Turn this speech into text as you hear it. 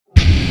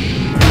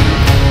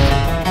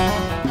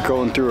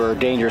going through our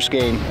dangerous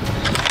game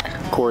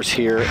course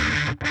here.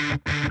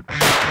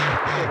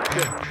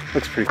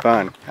 Looks pretty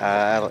fun.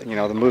 You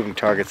know, the moving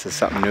targets is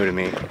something new to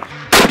me.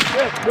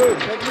 Good, move,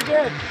 take it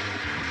again.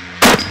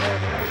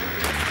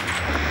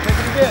 Take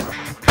it again.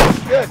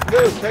 Good,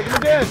 move, take it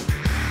again.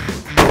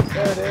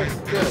 There it is,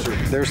 good.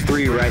 There's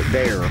 3 right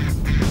there.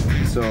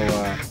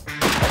 So,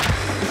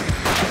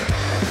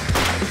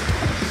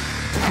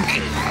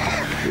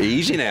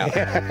 Easy now.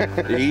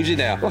 Easy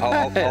now.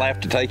 I'll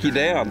have to take you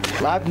down.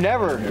 I've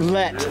never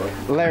let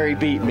Larry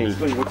beat me.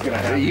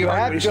 You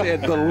already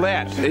said the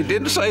let. It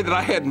didn't say that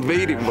I hadn't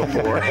beat him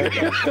before.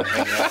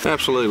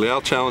 Absolutely. I'll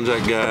challenge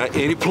that guy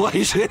any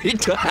place,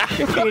 anytime.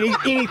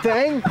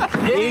 Anything?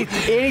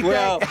 Anything?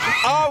 Well,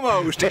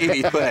 almost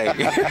anything.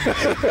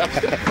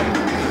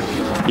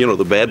 You know,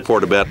 the bad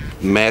part about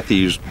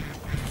Matthew's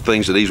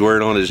things that he's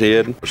wearing on his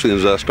head, as soon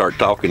as I start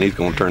talking, he's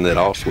going to turn that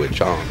off switch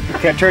on.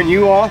 Can I turn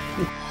you off?